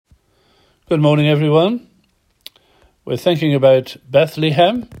Good morning, everyone. We're thinking about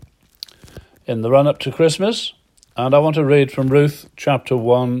Bethlehem in the run-up to Christmas, and I want to read from Ruth chapter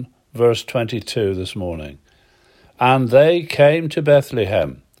 1, verse 22 this morning. And they came to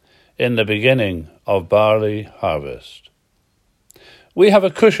Bethlehem in the beginning of barley harvest. We have a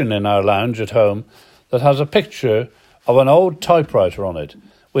cushion in our lounge at home that has a picture of an old typewriter on it,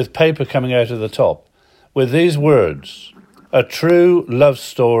 with paper coming out of the top, with these words, "A true love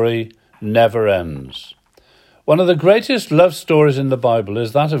story never ends." One of the greatest love stories in the Bible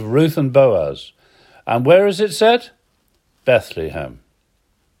is that of Ruth and Boaz. And where is it set? Bethlehem.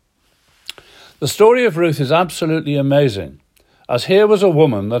 The story of Ruth is absolutely amazing, as here was a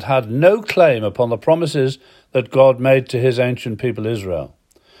woman that had no claim upon the promises that God made to his ancient people Israel.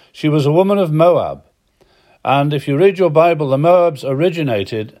 She was a woman of Moab, and if you read your Bible, the Moabs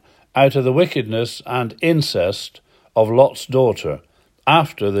originated out of the wickedness and incest of Lot's daughter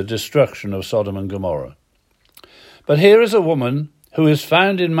after the destruction of Sodom and Gomorrah. But here is a woman who is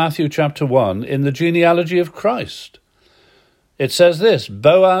found in Matthew chapter 1 in the genealogy of Christ. It says this,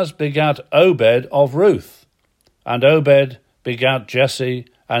 Boaz begat Obed of Ruth, and Obed begat Jesse,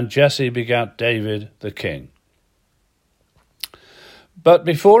 and Jesse begat David the king. But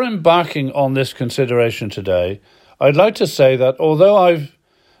before embarking on this consideration today, I'd like to say that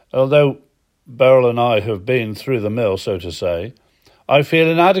although Beryl and I have been through the mill, so to say, I feel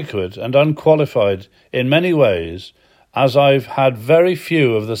inadequate and unqualified in many ways, as I've had very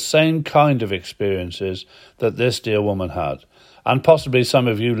few of the same kind of experiences that this dear woman had, and possibly some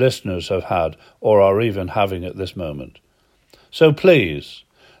of you listeners have had or are even having at this moment. So please,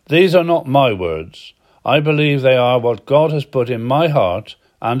 these are not my words. I believe they are what God has put in my heart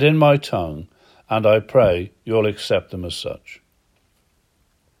and in my tongue, and I pray you'll accept them as such.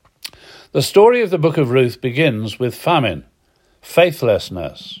 The story of the book of Ruth begins with famine,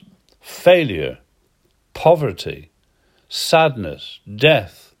 faithlessness, failure, poverty, sadness,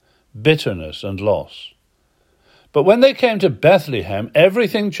 death, bitterness, and loss. But when they came to Bethlehem,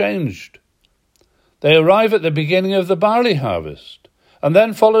 everything changed. They arrive at the beginning of the barley harvest, and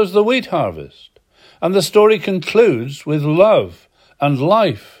then follows the wheat harvest. And the story concludes with love and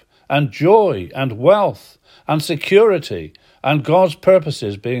life and joy and wealth and security and God's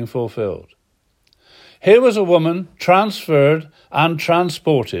purposes being fulfilled. Here was a woman transferred and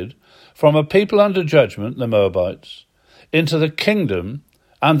transported from a people under judgment, the Moabites, into the kingdom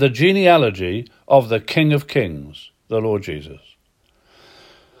and the genealogy of the King of Kings, the Lord Jesus.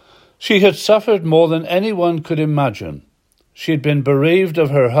 She had suffered more than anyone could imagine. She had been bereaved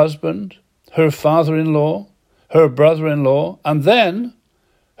of her husband, her father-in-law, her brother-in-law, and then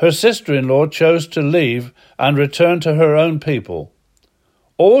her sister-in-law chose to leave and return to her own people.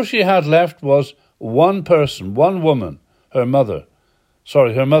 All she had left was one person, one woman, her mother-in-law,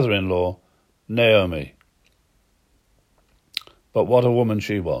 Naomi. But what a woman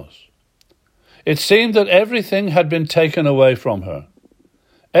she was. It seemed that everything had been taken away from her.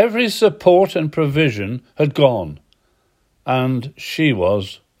 Every support and provision had gone, and she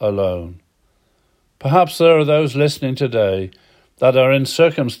was alone. Perhaps there are those listening today that are in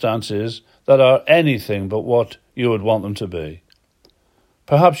circumstances that are anything but what you would want them to be.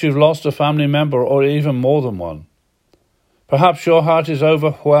 Perhaps you've lost a family member or even more than one. Perhaps your heart is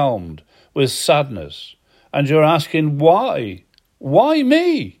overwhelmed with sadness and you're asking, why? Why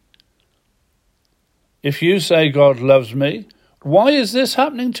me? If you say God loves me, why is this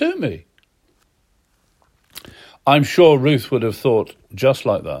happening to me? I'm sure Ruth would have thought just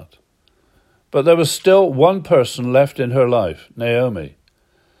like that. But there was still one person left in her life, Naomi.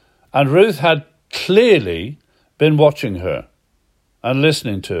 And Ruth had clearly been watching her and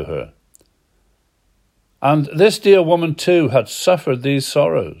listening to her. And this dear woman too had suffered these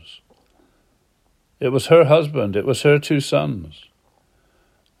sorrows. It was her husband, it was her two sons.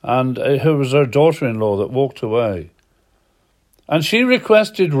 And it was her daughter-in-law that walked away. And she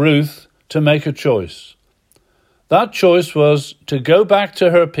requested Ruth to make a choice. That choice was to go back to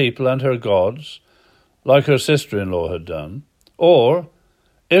her people and her gods, like her sister-in-law had done, or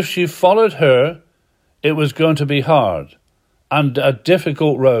if she followed her, it was going to be hard and a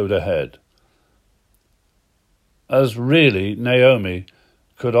difficult road ahead, as really Naomi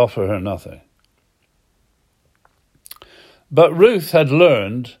could offer her nothing. But Ruth had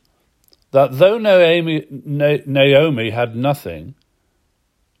learned that though Naomi had nothing,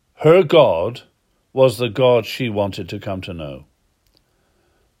 her God was the God she wanted to come to know.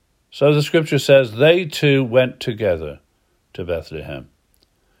 So the scripture says they two went together to Bethlehem.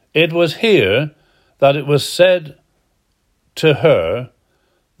 It was here that it was said to her,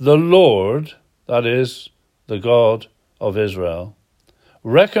 the Lord, that is, the God of Israel,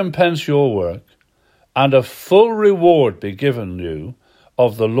 recompense your work, and a full reward be given you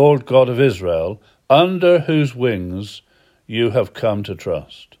of the Lord God of Israel, under whose wings you have come to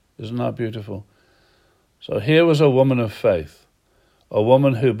trust. Isn't that beautiful? So here was a woman of faith, a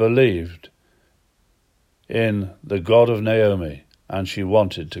woman who believed in the God of Naomi, and she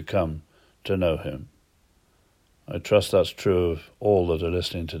wanted to come to know him. I trust that's true of all that are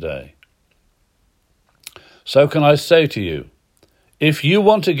listening today. So can I say to you, if you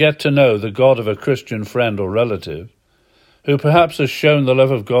want to get to know the God of a Christian friend or relative, who perhaps has shown the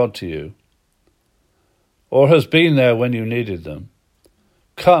love of God to you, or has been there when you needed them,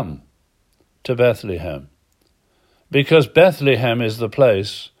 come to Bethlehem, because Bethlehem is the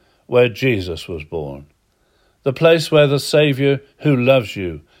place where Jesus was born, the place where the Saviour who loves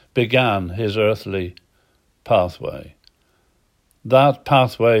you began his earthly pathway, that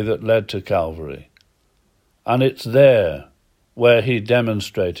pathway that led to Calvary. And it's there where he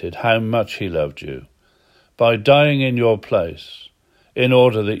demonstrated how much he loved you, by dying in your place, in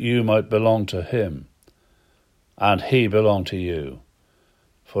order that you might belong to him, and he belong to you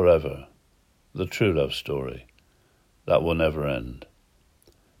forever. The true love story that will never end.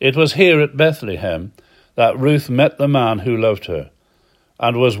 It was here at Bethlehem that Ruth met the man who loved her,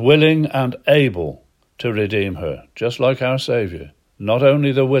 and was willing and able to redeem her, just like our Saviour. Not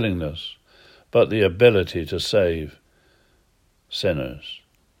only the willingness, but the ability to save sinners.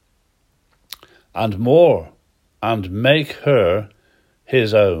 And more, and make her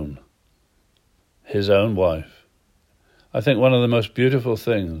his own wife. I think one of the most beautiful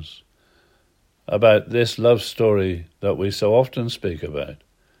things about this love story that we so often speak about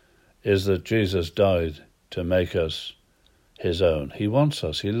is that Jesus died to make us his own. He wants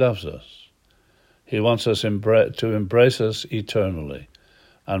us, he loves us. He wants us to embrace us eternally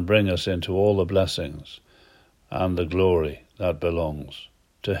and bring us into all the blessings and the glory that belongs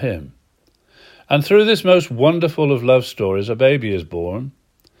to him. And through this most wonderful of love stories, a baby is born,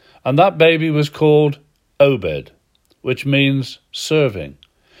 and that baby was called Obed, which means serving.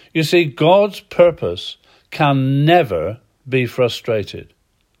 You see, God's purpose can never be frustrated.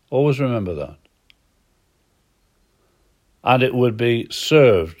 Always remember that. And it would be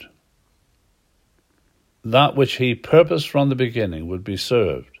served. That which he purposed from the beginning would be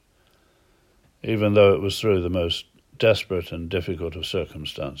served, even though it was through the most desperate and difficult of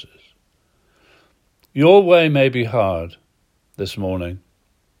circumstances. Your way may be hard this morning,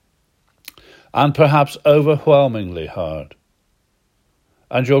 and perhaps overwhelmingly hard,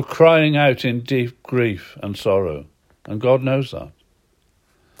 and you're crying out in deep grief and sorrow, and God knows that.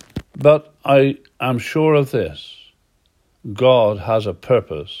 But I am sure of this: God has a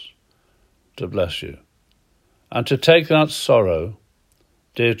purpose to bless you, and to take that sorrow,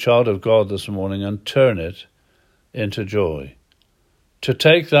 dear child of God, this morning, and turn it into joy, to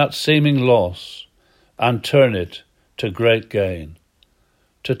take that seeming loss and turn it to great gain,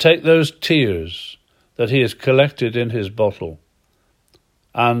 to take those tears that he has collected in his bottle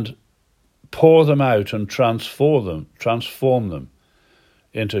and pour them out and transform them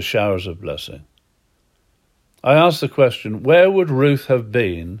into showers of blessing. I ask the question, where would Ruth have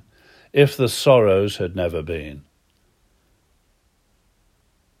been if the sorrows had never been?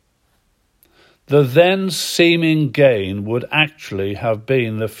 The then seeming gain would actually have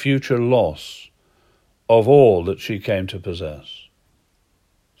been the future loss of all that she came to possess.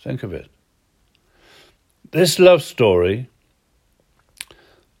 Think of it. This love story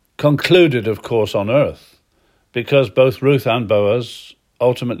concluded, of course, on earth, because both Ruth and Boaz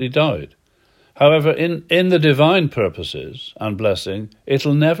ultimately died. However, in the divine purposes and blessing,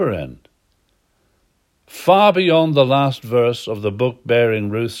 it'll never end. Far beyond the last verse of the book bearing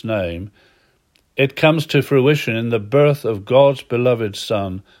Ruth's name, it comes to fruition in the birth of God's beloved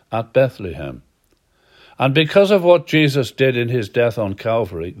Son at Bethlehem. And because of what Jesus did in his death on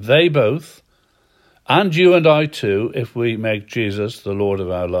Calvary, they both, and you and I too, if we make Jesus the Lord of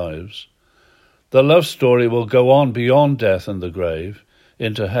our lives, the love story will go on beyond death and the grave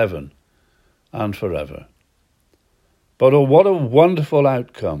into heaven and forever. But oh, what a wonderful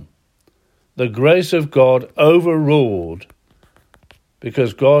outcome. The grace of God overruled,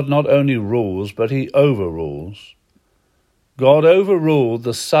 because God not only rules, but he overrules. God overruled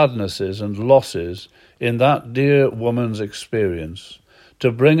the sadnesses and losses in that dear woman's experience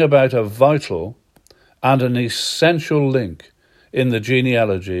to bring about a vital and an essential link in the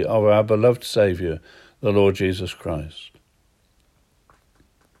genealogy of our beloved Saviour, the Lord Jesus Christ.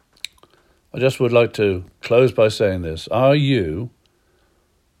 I just would like to close by saying this. Are you,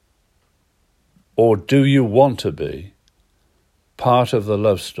 or do you want to be, part of the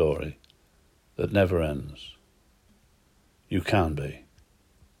love story that never ends? You can be.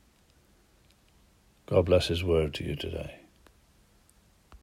 God bless his word to you today.